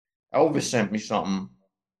Elvis sent me something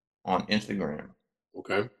on Instagram,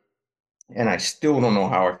 Okay. and I still don't know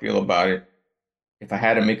how I feel about it. If I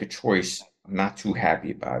had to make a choice, I'm not too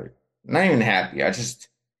happy about it. Not even happy. I just,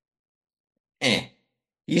 eh.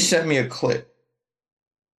 He sent me a clip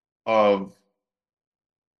of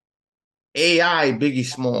AI Biggie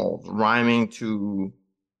Smalls rhyming to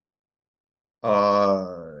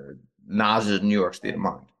uh Nas's New York State of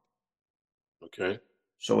Mind. Okay.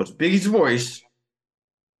 So it's Biggie's voice,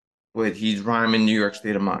 but he's rhyming New York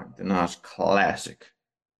State of Mind, the Nas classic.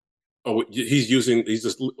 Oh, he's just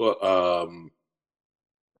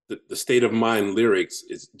the state of mind lyrics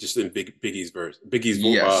is just in Biggie's verse,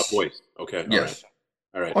 Yes, voice. Okay. All right. yes.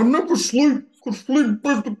 All right. I never sleep, cause sleep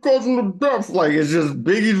is the cousin of death. Like it's just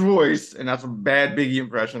Biggie's voice, and that's a bad Biggie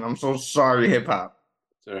impression. I'm so sorry, hip hop.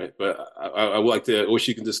 All right. But I would like to. I wish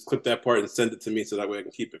you can just clip that part and send it to me so that way I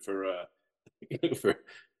can keep it for for,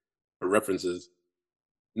 for references.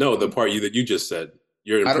 No, the part that you just said,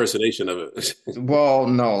 your I don't, impersonation of it. well,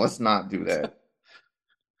 no, let's not do that.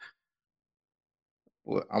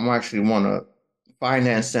 Well, I'm actually want to find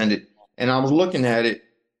that and send it. And I was looking at it,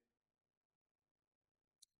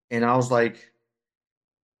 and I was like,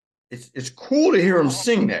 it's cool to hear him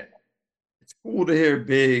sing that. It's cool to hear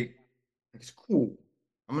Big. It's cool.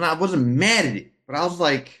 I wasn't mad at it, but I was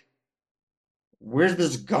like, where's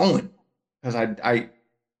this going? Because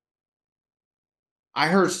I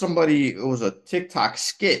heard somebody, it was a TikTok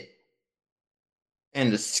skit,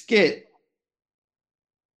 and the skit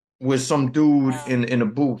was some dude in a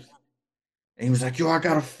booth, and he was like, "Yo, I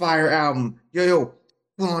got a fire album. Yo,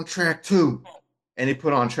 put on track two," and he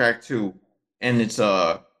put on track two, and it's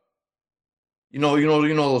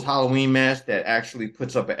those Halloween masks that actually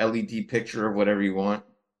puts up an LED picture of whatever you want.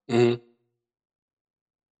 Hmm.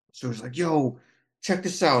 So he's like, "Yo, check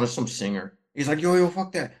this out." It's some singer. He's like, "Yo,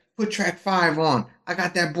 fuck that. Put track five on. I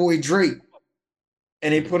got that boy Drake,"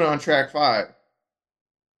 and he put on track five.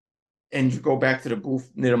 And you go back to the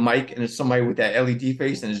booth near the mic, and it's somebody with that LED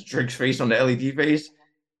face, and it's Drake's face on the LED face,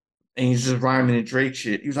 and he's just rhyming in Drake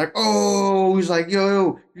shit. He was like, "Oh," he's like,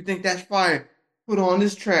 "Yo, you think that's fire? Put on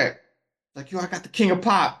this track." Like, "Yo, I got the King of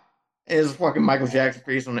Pop," and it's fucking Michael Jackson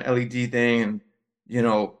face on the LED thing, and you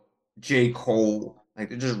know, J. Cole. Like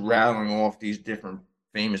they're just rattling off these different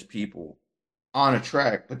famous people on a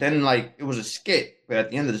track. But then like it was a skit, but at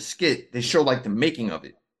the end of the skit, they show like the making of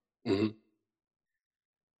it, Hmm.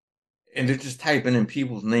 and they're just typing in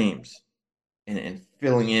people's names and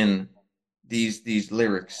filling in these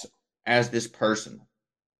lyrics as this person.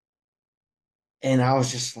 And I was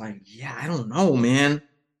just like, yeah, I don't know, man.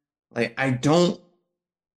 Like I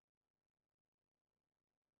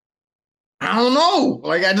don't know.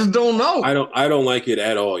 Like I just don't know. I don't like it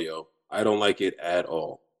at all, yo. I don't like it at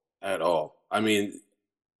all. At all. I mean,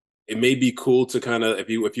 it may be cool to kind of if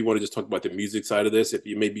you want to just talk about the music side of this, if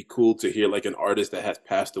you may be cool to hear like an artist that has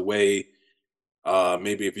passed away,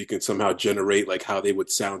 maybe if you can somehow generate like how they would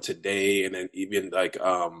sound today and then even like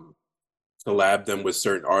collab them with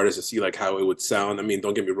certain artists to see like how it would sound. I mean,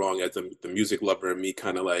 don't get me wrong, as the music lover in me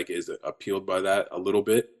kind of like is appealed by that a little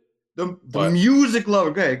bit. The But music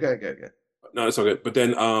lover. Go ahead, go ahead, go ahead, go ahead. no, it's all good. But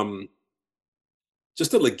then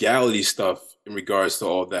just the legality stuff in regards to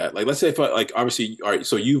all that. Like let's say if I, like obviously all right,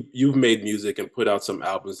 so you've made music and put out some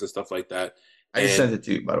albums and stuff like that. I just And sent it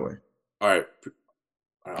to you, by the way. all right,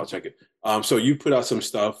 all right, I'll check it. So you put out some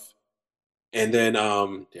stuff and then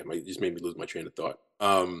damn, you just made me lose my train of thought.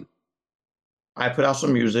 I put out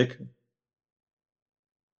some music.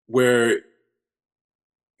 Where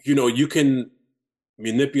you can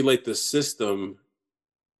manipulate the system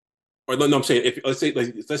or no, I'm saying if let's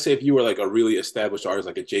say if you were like a really established artist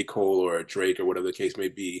like a J. Cole or a Drake or whatever the case may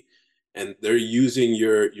be, and they're using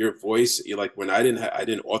your voice, you're like when I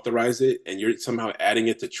didn't authorize it, and you're somehow adding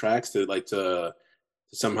it to tracks to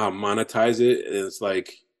somehow monetize it, and it's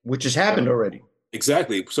like Which has happened already.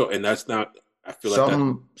 exactly so, and that's not. I feel like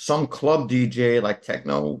that. Some club DJ, like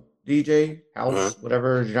techno DJ, Uh-huh. house,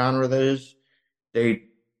 whatever genre that is, they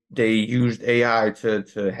they used AI to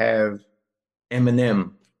have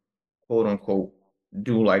Eminem, quote unquote,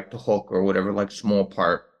 do like the hook or whatever, like small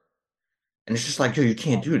part. And it's just like, yo, you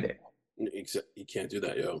can't do that. You can't do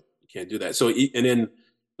that, yo. You can't do that. So and then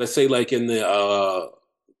let's say like in the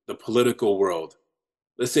political world,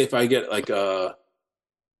 let's say if I get like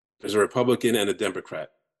there's a Republican and a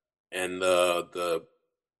Democrat, and the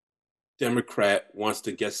Democrat wants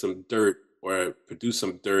to get some dirt or produce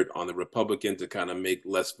some dirt on the Republican to kind of make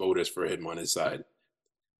less voters for him on his side.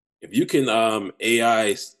 If you can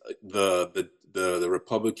AI the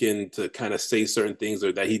Republican to kind of say certain things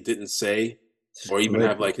or that he didn't say, This is or even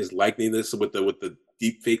have good. like his likeness with the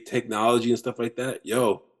deep fake technology and stuff like that,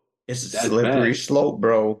 yo, It's a That's slippery bad. slope,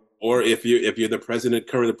 bro. Or if you're the president,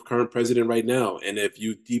 current president right now, and if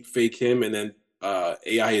you deep fake him and then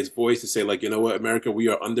AI his voice to say like, you know what, America, we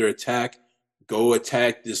are under attack. Go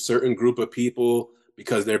attack this certain group of people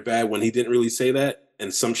because they're bad. When he didn't really say that,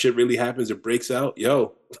 and some shit really happens or breaks out,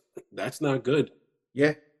 yo, that's not good.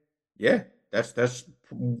 Yeah, yeah. That's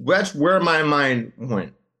where my mind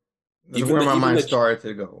went. That's Even where the my even mind the started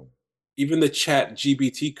to go. even the chat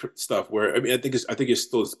GBT stuff, where I mean, I think it's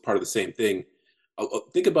still part of the same thing.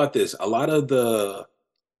 Think about this: a lot of the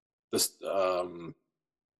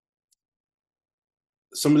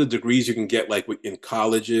some of the degrees you can get like in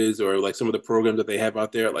colleges or like some of the programs that they have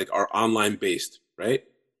out there like are online based, right?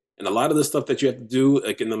 And a lot of the stuff that you have to do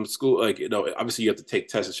like in the school, like obviously you have to take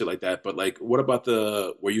tests and shit like that. But like, what about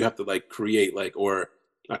the where you have to like create like or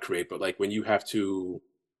not create, but like when you have to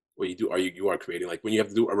what you do are you are creating like when you have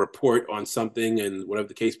to do a report on something and whatever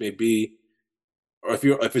the case may be, or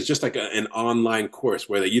if it's just like an online course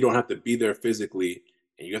where you don't have to be there physically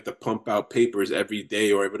and you have to pump out papers every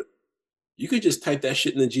day or every, you could just type that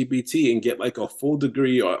shit in the GPT and get like a full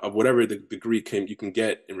degree or of whatever the degree you can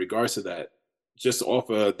get in regards to that, just off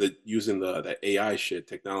of the using the AI shit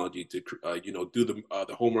technology to do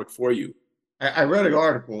the homework for you. I read an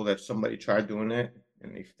article that somebody tried doing that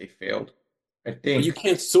and they failed. I But you think.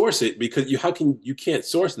 can't source it because you can't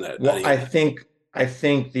source that Well, any of I that. think I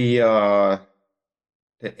think the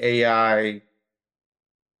AI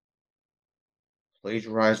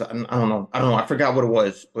plagiarized. I don't know. I don't know. I forgot what it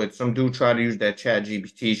was, but some dude tried to use that Chat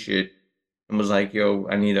GPT shit and was like, "Yo,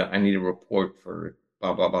 I need a report for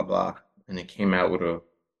blah blah blah blah," and it came out with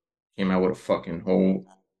a fucking whole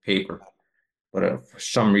paper. But for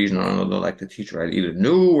some reason, I don't know, like the teacher either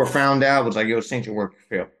knew or found out was like, "Yo, this ain't your work,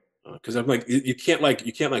 you failed." Because I'm like you can't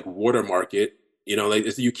like watermark it.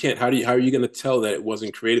 Like you can't. How are you going to tell that it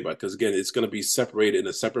wasn't created by? Because again, it's going to be separated in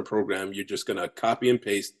a separate program. You're just going to copy and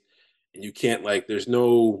paste, and you can't like. There's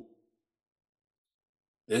no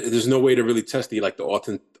way to really test the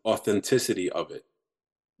authenticity of it.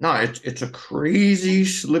 No, it's a crazy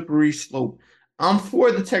slippery slope. I'm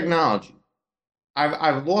for the technology.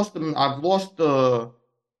 I've lost the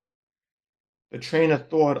train of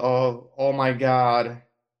thought of, oh my God,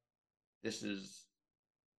 this is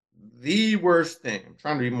the worst thing. I'm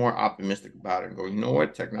trying to be more optimistic about it and go, you know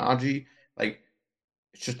what, technology, like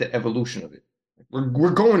it's just the evolution of it.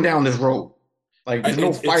 We're going down this road. Like there's no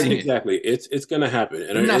It's fighting it. exactly it's gonna happen,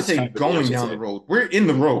 and Let me not it's say happening. I going should down the say, road. We're in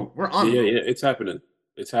the road. We're on yeah, the yeah, road. yeah. It's happening.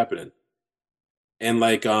 It's happening. And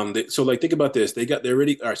like so like think about this. They're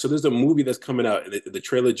already all right. So there's a movie that's coming out, and the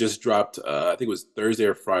trailer just dropped. I think it was Thursday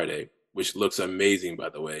or Friday, which looks amazing, by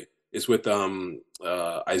the way. It's with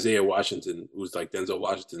Isaiah Washington, who's like Denzel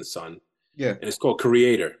Washington's son, Yeah. and it's called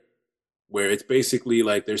Creator, where it's basically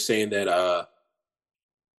like they're saying that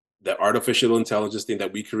the artificial intelligence thing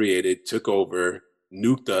that we created took over,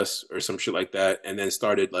 nuked us or some shit like that, and then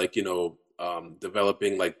started like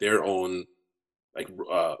developing like their own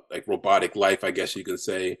like robotic life, I guess you can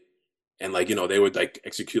say. And like they would like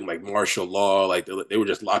execute like martial law, like they were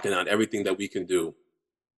just locking down everything that we can do.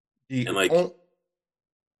 And The like oh,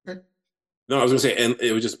 no, I was gonna say, and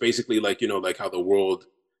it was just basically like like how the world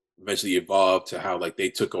eventually evolved to how like they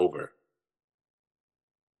took over.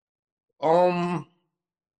 um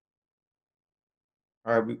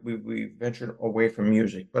all right, we ventured away from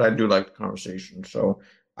music, but I do like the conversation. So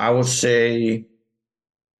I will say,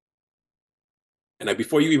 And like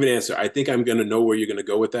before you even answer, I think I'm gonna know where you're gonna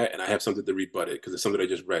go with that, and I have something to rebut it because it's something I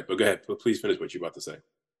just read. But go ahead, please finish what you're about to say.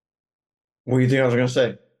 what do you think I was gonna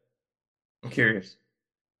say? I'm curious.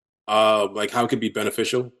 Like how it could be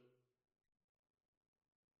beneficial.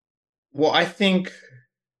 Well, I think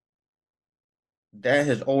that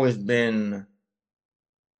has always been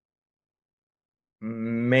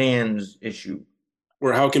man's issue,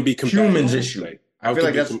 Or how it can be combated, humans' I should issue. say. I How it feel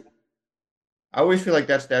can like be that's I always feel like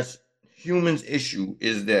that's humans' issue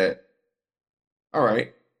is that all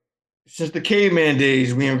right, since the caveman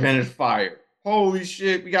days we invented fire. Holy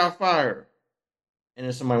shit, we got fire. And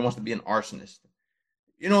then somebody wants to be an arsonist.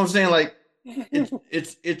 You know what I'm saying? Like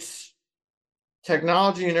it's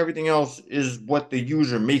technology and everything else is what the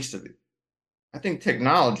user makes of it. I think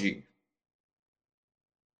technology,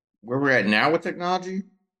 where we're at now with technology,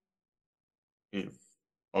 is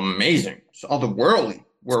amazing. It's otherworldly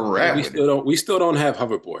where we're Man, at with it. we still don't have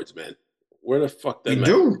hoverboards, man. Where the fuck We them at?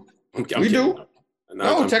 do. I'm We kidding. do. No, no, No,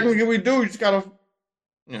 I'm kidding. technically we do. You just gotta,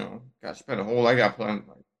 gotta spend a whole. I got plenty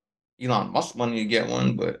like Elon Musk money to get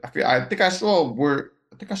one, but I think I saw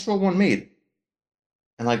one made,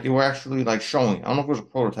 and like they were actually like showing. I don't know if it was a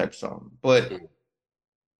prototype or something, but Mm.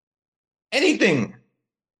 anything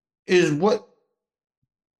is what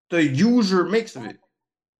the user makes of it.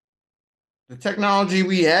 The technology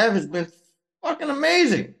we have has been fucking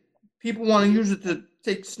amazing. People want to Mhm. use it to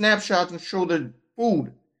take snapshots and show their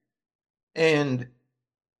food, and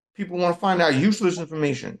people want to find out useless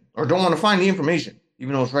information or don't want to find the information,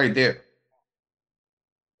 even though it's right there.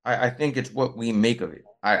 I think it's what we make of it.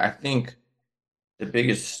 I think the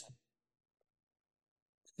biggest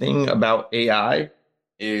thing about AI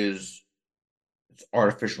is it's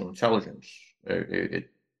artificial intelligence.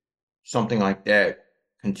 Something like that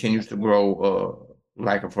continues to grow,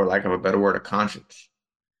 for lack of a better word, a conscience.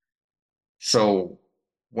 So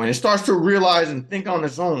when it starts to realize and think on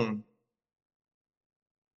its own,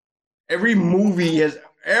 every movie has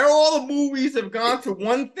all the movies have gone to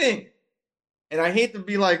one thing. And I hate to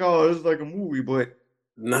be like, oh, this is like a movie, but it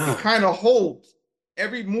Nah. kind of holds.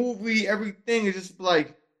 Every movie, everything is just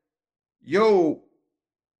like, yo,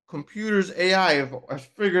 computers, AI has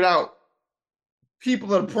figured out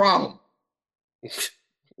people are the problem.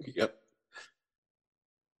 Yep.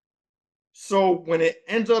 So when it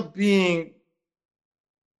ends up being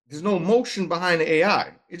there's no emotion behind the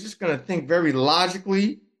AI, it's just gonna think very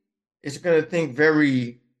logically. It's gonna think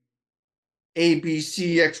very A, B,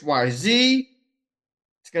 C, X, Y, Z.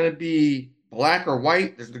 It's gonna be black or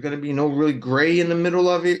white. There's gonna be no really gray in the middle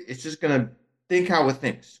of it. It's just gonna think how it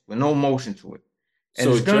thinks with no emotion to it. And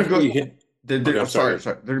So it's gonna Jeffrey go. hit. Okay, I'm I'm sorry,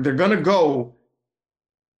 sorry. sorry. They're gonna go,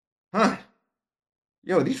 huh?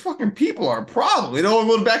 Yo, these fucking people are a problem. You know,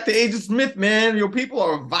 going back to Agent Smith, man. Yo, people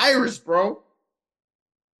are a virus, bro.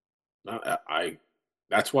 I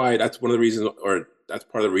that's why that's one of the reasons, or that's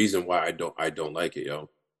part of the reason why I don't like it, yo.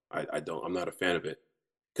 I don't, I'm not a fan of it.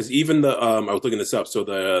 Because even the I was looking this up. So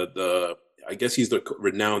the I guess he's the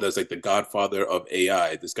renowned as like the godfather of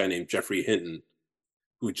AI. This guy named Jeffrey Hinton,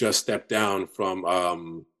 who just stepped down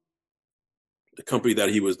from the company that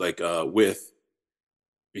he was like with,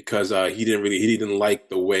 because he didn't like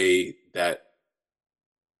the way that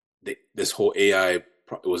this whole AI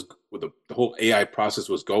was, with the whole AI process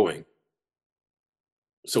was going.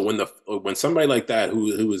 So when somebody like that,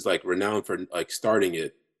 who is like renowned for like starting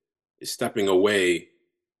it, is stepping away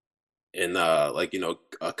and like,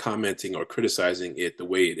 commenting or criticizing it the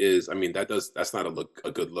way it is, I mean, that's not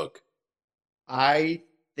a good look. I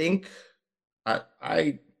think I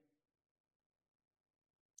I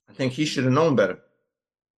I think he should have known better.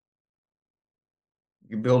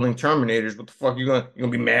 You're building Terminators. What the fuck you gonna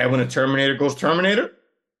be mad when a Terminator goes Terminator?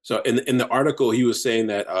 So in the article, he was saying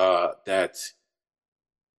that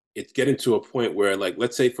it's getting to a point where, like,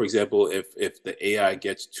 let's say for example, if the AI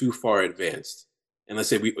gets too far advanced, and let's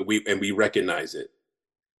say we recognize it.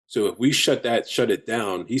 So if we shut it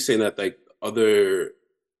down, he's saying that like other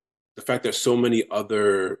the fact that so many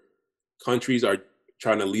other countries are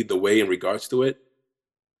trying to lead the way in regards to it,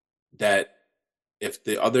 that if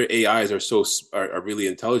the other AIs are really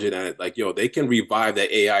intelligent at it, like, yo, they can revive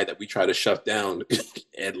that AI that we try to shut down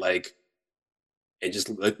and like and just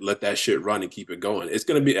let that shit run and keep it going. It's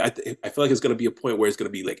gonna be I feel like it's gonna be a point where it's gonna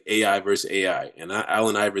be like AI versus AI, and not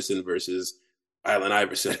Allen Iverson versus Allen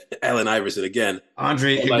Iverson, Allen Iverson again.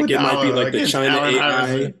 Andre But like it might be Iguodala like against Allen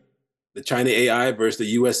Iverson. The China AI versus the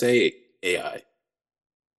USA AI.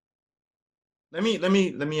 Let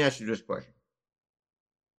me ask you this question.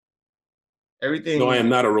 No, I am Everything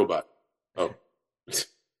not a robot. Oh,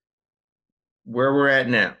 where we're at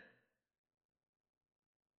now,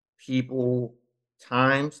 people,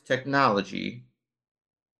 times, technology,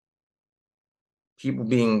 people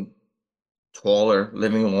being taller,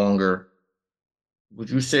 living longer. Would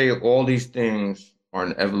you say all these things are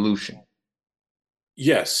an evolution?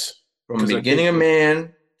 yes, From because I think beginning of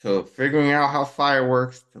man to figuring out how fire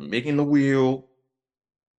works to making the wheel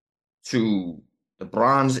to the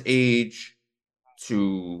Bronze Age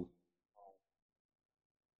to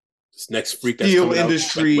this next freak that's steel coming out,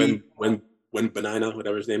 industry, when Banana,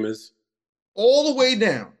 whatever his name is, all the way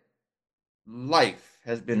down, life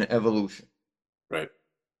has been an evolution. right?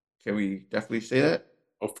 Can we definitely say that?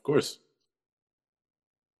 Of course.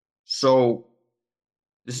 So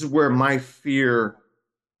this is where my fear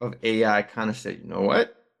of AI kind of said, you know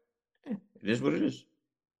what? It is what it is.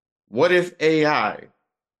 What if AI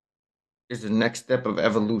is the next step of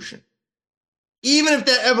evolution? Even if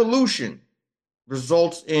that evolution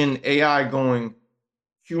results in AI going,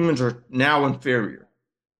 humans are now inferior.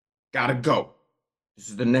 Gotta go. This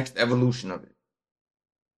is the next evolution of it.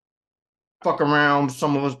 Fuck around.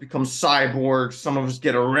 Some of us become cyborgs. Some of us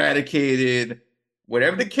get eradicated.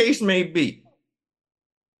 Whatever the case may be,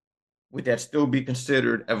 would that still be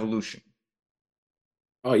considered evolution?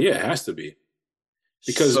 Oh yeah, it has to be,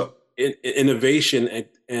 because So, innovation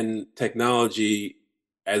and technology,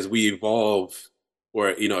 as we evolve, or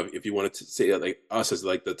if you wanted to say like us as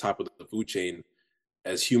like the top of the food chain,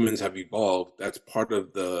 as humans have evolved, that's part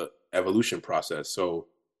of the evolution process. So,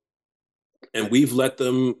 and we've let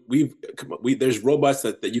them. There's robots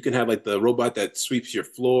that you can have, like the robot that sweeps your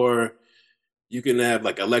floor. You can have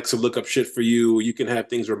like Alexa look up shit for you. You can have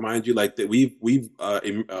things remind you like that.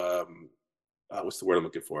 What's the word I'm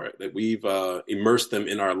looking for? That we've immersed them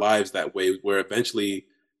in our lives that way, where eventually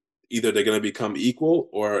either they're going to become equal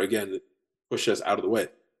or again push us out of the way.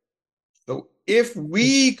 So if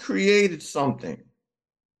we created something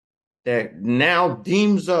that now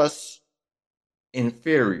deems us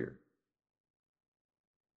inferior,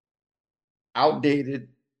 outdated,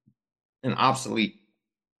 and obsolete,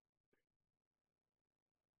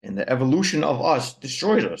 and the evolution of us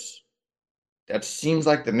destroys us, that seems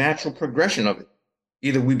like the natural progression of it.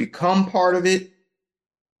 Either we become part of it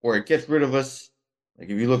or it gets rid of us. Like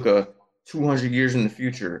if you look 200 years in the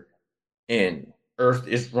future and Earth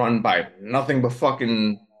is run by nothing but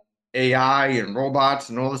fucking AI and robots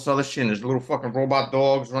and all this other shit, and there's little fucking robot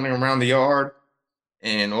dogs running around the yard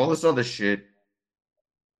and all this other shit,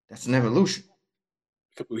 that's an evolution.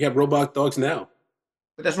 We have robot dogs now.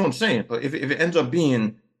 But that's what I'm saying. But if it ends up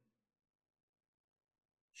being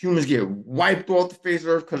humans get wiped off the face of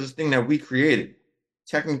Earth because this thing that we created,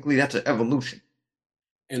 technically that's an evolution.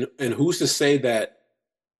 And who's to say that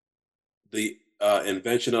the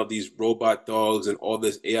invention of these robot dogs and all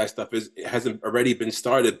this AI stuff hasn't already been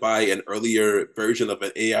started by an earlier version of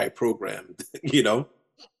an AI program? you know,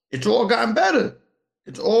 It's all gotten better.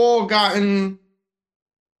 It's all gotten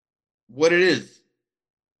what it is.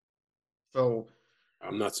 So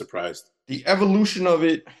I'm not surprised. the evolution of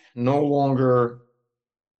it no longer,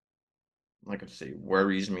 like I say,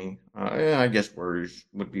 worries me. Yeah, I guess worries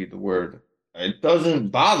would be the word. It doesn't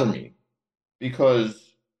bother me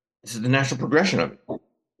because this is the natural progression of it.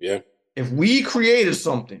 Yeah, If we created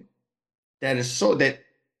something that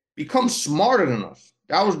becomes smarter than us,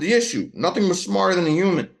 that was the issue. Nothing was smarter than a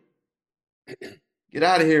human. Get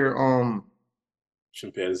out of here,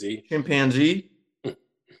 chimpanzee. chimpanzee.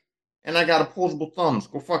 And I got opposable thumbs.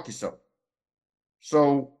 Go fuck yourself.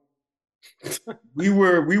 So we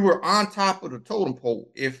were on top of the totem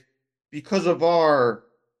pole. If because of our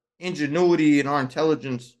ingenuity and our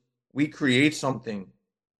intelligence, we create something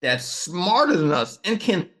that's smarter than us and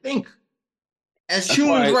can think. As That's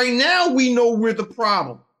humans why. right now, we know we're the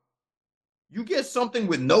problem. You get something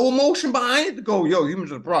with no emotion behind it to go, yo,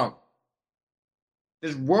 humans are the problem.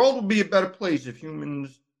 This world would be a better place if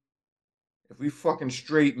we fucking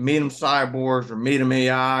straight made them cyborgs or made them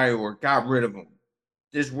AI or got rid of them.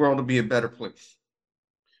 This world would be a better place.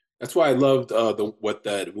 That's why I loved the what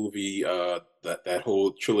that movie that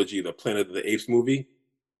whole trilogy, the Planet of the Apes movie.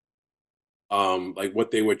 Like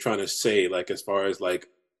what they were trying to say, like as far as like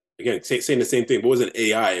again saying the same thing, but it wasn't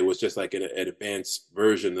AI. It was just like an advanced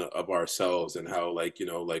version of ourselves, and how like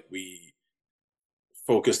like we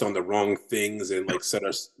focused on the wrong things and like set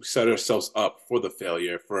ourselves up for the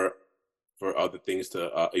failure for other things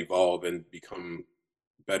to evolve and become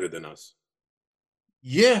better than us.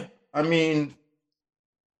 Yeah, I mean,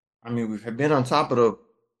 we've been on top of the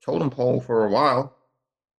totem pole for a while.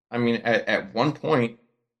 I mean, at one point,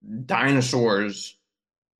 dinosaurs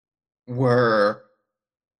were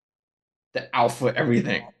the alpha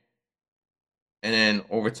everything. And then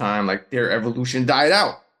over time, like their evolution died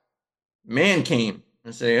out. Man came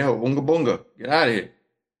and said, "Yo, bunga bunga, get out of here."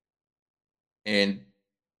 And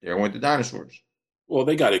there went the dinosaurs. Well,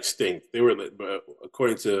 they got extinct. They were, but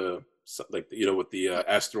according to like with the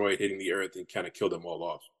asteroid hitting the Earth and kind of killed them all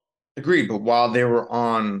off. Agreed, but while they were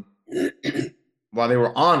on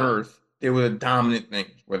Earth, they were the dominant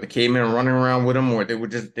things. Where the cavemen running around with them, or they were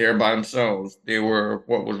just there by themselves. They were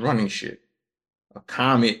what was running shit. A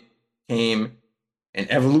comet came,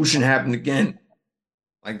 and evolution happened again.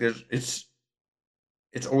 Like it's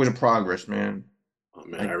always a progress, man. Oh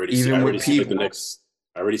man, Like I even already with see like people,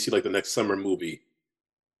 the next summer movie,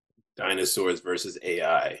 dinosaurs versus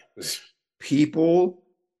AI. people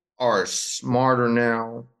are smarter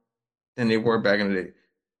now than they were back in the day.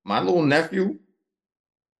 My little nephew,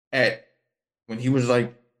 at when he was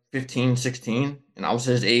like 15, 16, and I was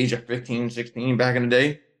his age at 15, 16 back in the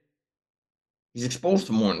day, he's exposed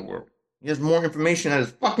to more in the world. He has more information at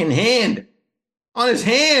his fucking hand. On his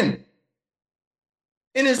hand.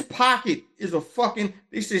 In his pocket is a fucking,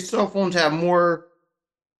 they say cell phones have more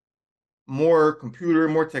computer,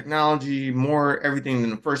 more technology, more everything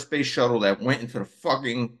than the first space shuttle that went into the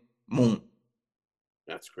fucking moon.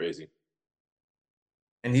 That's crazy.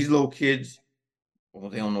 And these little kids, well,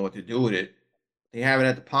 they don't know what to do with it. They have it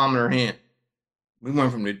at the palm of their hand. We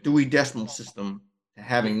went from the Dewey Decimal System to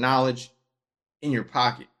having knowledge in your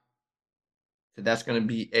pocket. So that's going to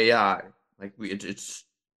be AI. Like it's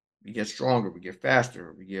we get stronger, we get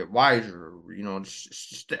faster, we get wiser. You know, it's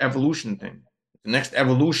just the evolution thing. The next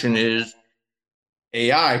evolution is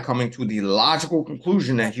AI coming to the logical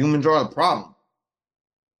conclusion that humans are the problem.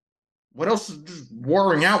 What else is just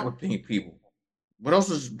warring out with people? What else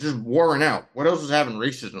is just warring out? What else is having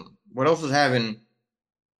racism? What else is having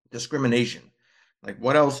discrimination? Like,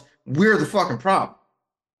 what else? We're the fucking problem.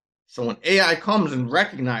 So when AI comes and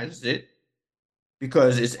recognizes it,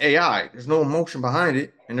 because it's AI, there's no emotion behind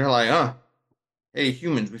it, and they're like, hey,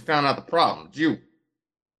 humans, we found out the problem. It's you.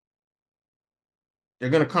 They're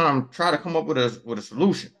gonna try to come up with a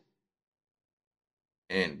solution.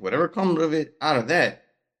 And whatever comes of it out of that,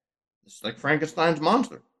 it's like Frankenstein's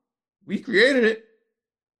monster. We created it.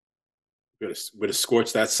 Would have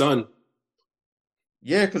scorched that sun.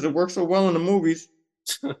 Yeah, because it works so well in the movies.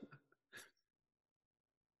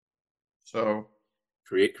 So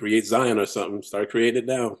Create Zion or something. Start creating it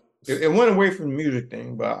now. it went away from the music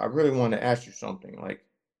thing, but I really want to ask you something. Like,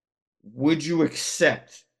 would you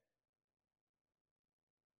accept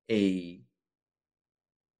a,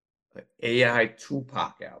 a AI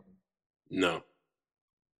Tupac album? No,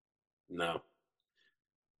 no,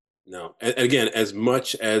 no. And again, as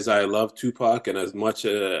much as I love Tupac and as much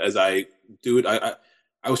as I do it,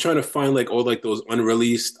 I was trying to find like all like those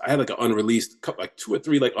unreleased. I had like an unreleased, like two or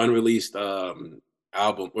three like unreleased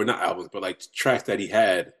album or not albums, but like tracks that he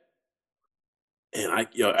had. And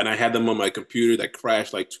I had them on my computer that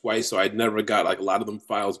crashed like twice, so I never got like a lot of them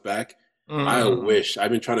files back. I Mm. wish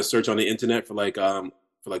I've been trying to search on the internet for like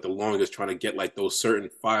the longest, trying to get like those certain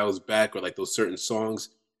files back or like those certain songs.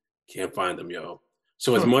 Can't find them, yo.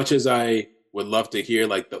 So as Huh. much as I would love to hear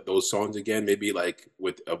like those songs again, maybe like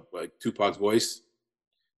with like Tupac's voice,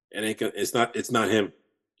 it's not him.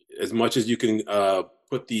 As much as you can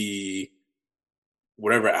put the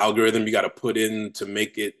whatever algorithm you got to put in to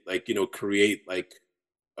make it like create like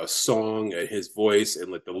a song and his voice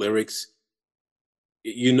and like the lyrics,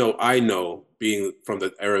 I know being from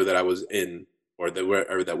the era that I was in or the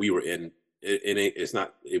era that we were in, it's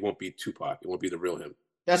not, it won't be Tupac, it won't be the real him.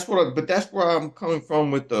 But that's where I'm coming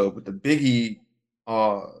from with the Biggie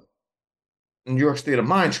uh New York State of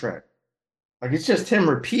Mind track. Like it's just him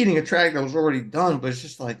repeating a track that was already done, but it's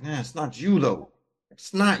just like, man, it's not you though.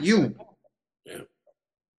 It's not you. Yeah,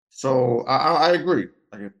 So I agree.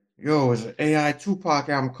 Like, yo, is an AI Tupac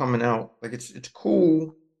album coming out? Like it's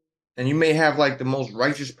cool, and you may have like the most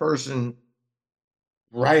righteous person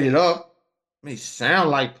write it up. It may sound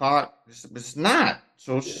like Pac, but it's not.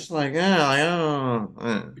 So it's yeah. just like, yeah,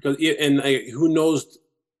 like, Because yeah, and who knows,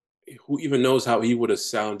 who even knows how he would have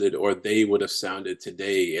sounded or they would have sounded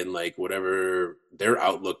today and like whatever their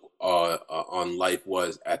outlook on life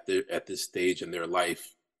was at this stage in their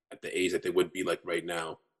life, at the age that they would be like right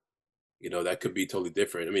now. That could be totally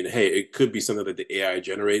different. I mean, hey, it could be something that the AI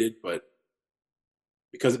generated, but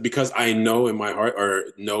because I know in my heart or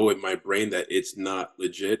know in my brain that it's not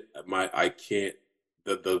legit, I can't,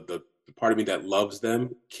 the part of me that loves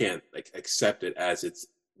them can't like accept it as it's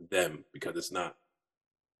them because it's not.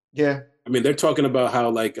 yeah, I mean, they're talking about how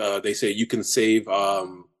like they say you can save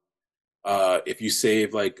if you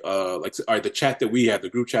save like all right, the chat that we have, the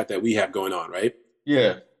group chat that we have going on, right?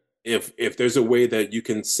 yeah, If there's a way that you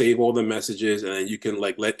can save all the messages and then you can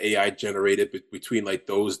like let AI generate it between like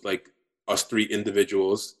those like us three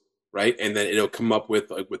individuals, right? And then it'll come up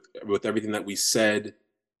with like with everything that we said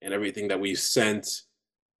and everything that we sent,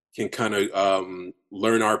 can kind of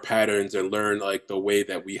learn our patterns and learn like the way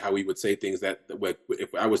that we how we would say things, that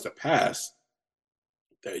if I was to pass,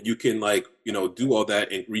 that you can like do all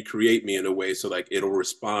that and recreate me in a way so like it'll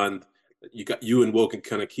respond. You and Will can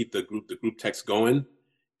kind of keep the group text going,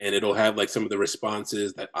 and it'll have like some of the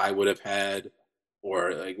responses that I would have had,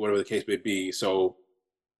 or like whatever the case may be. So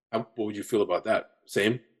what would you feel about that?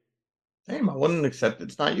 Same. damn, I wouldn't accept it.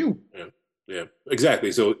 It's not you. Yeah, yeah,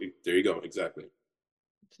 exactly. So there you go. Exactly.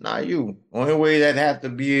 It's not you. Only way that have to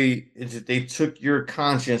be is if they took your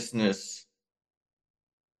consciousness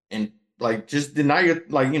and like just deny your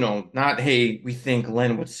like not hey we think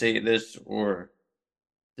Len would say this or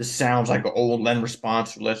this sounds like an old Len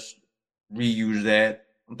response. So let's reuse that.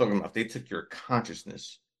 I'm talking about if they took your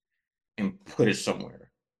consciousness and put it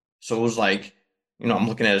somewhere. So it was like, I'm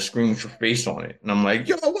looking at a screen with your face on it, and I'm like,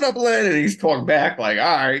 yo, what up, Len? And he's talking back like,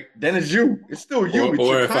 all right, then it's you. It's still you. Or It's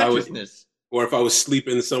your or if I would consciousness. or if I was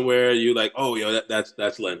sleeping somewhere, you like, oh, yo,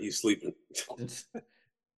 that's Len. He's sleeping. It's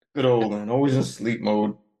good old Len, always in sleep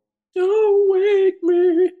mode. Don't wake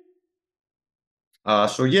me.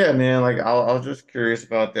 So yeah, man, like I was just curious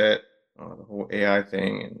about that, the whole AI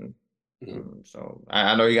thing, and Mhm. So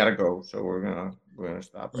I know you gotta go, so we're gonna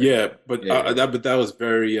stop right Yeah, there. but Yeah, yeah. that was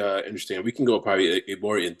very interesting. We can go probably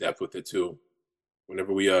more in depth with it too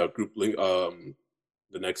whenever we group link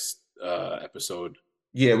the next episode.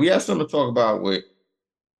 Yeah, we have something to talk about with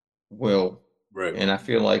Will, Right. and I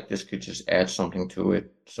feel like this could just add something to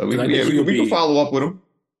it. So Because I yeah, think he would we can be follow up with him.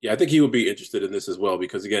 yeah, I think he would be interested in this as well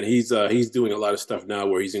because again, he's doing a lot of stuff now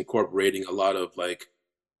where he's incorporating a lot of like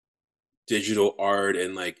digital art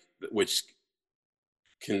and like which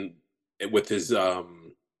can with his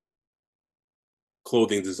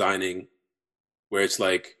clothing designing where it's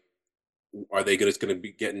like are they just going to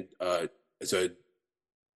be getting as a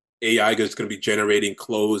AI is going to be generating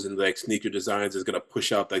clothes and like sneaker designs is going to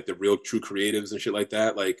push out like the real true creatives and shit like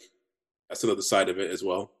that. Like that's another side of it as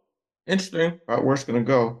well. Interesting about where it's gonna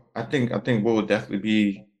go. I think Will would definitely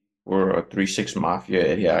be for a 3 6 Mafia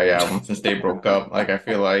AI album since they broke up. Like I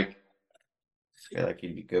feel like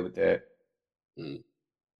he'd be good with that. Mm,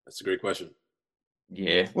 that's a great question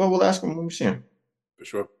Yeah. Well, we'll ask him when we see him. for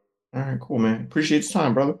sure. All right, cool, man. Appreciate the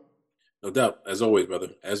time, brother. No doubt. As always, brother.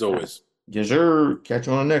 As All right. always. Yes, sir. Catch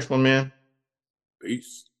you on the next one, man.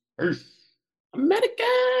 Peace. Peace.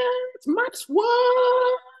 Americans, much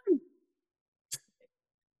one.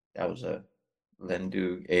 That was a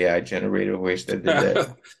Lendu AI generated voice that did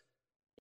that.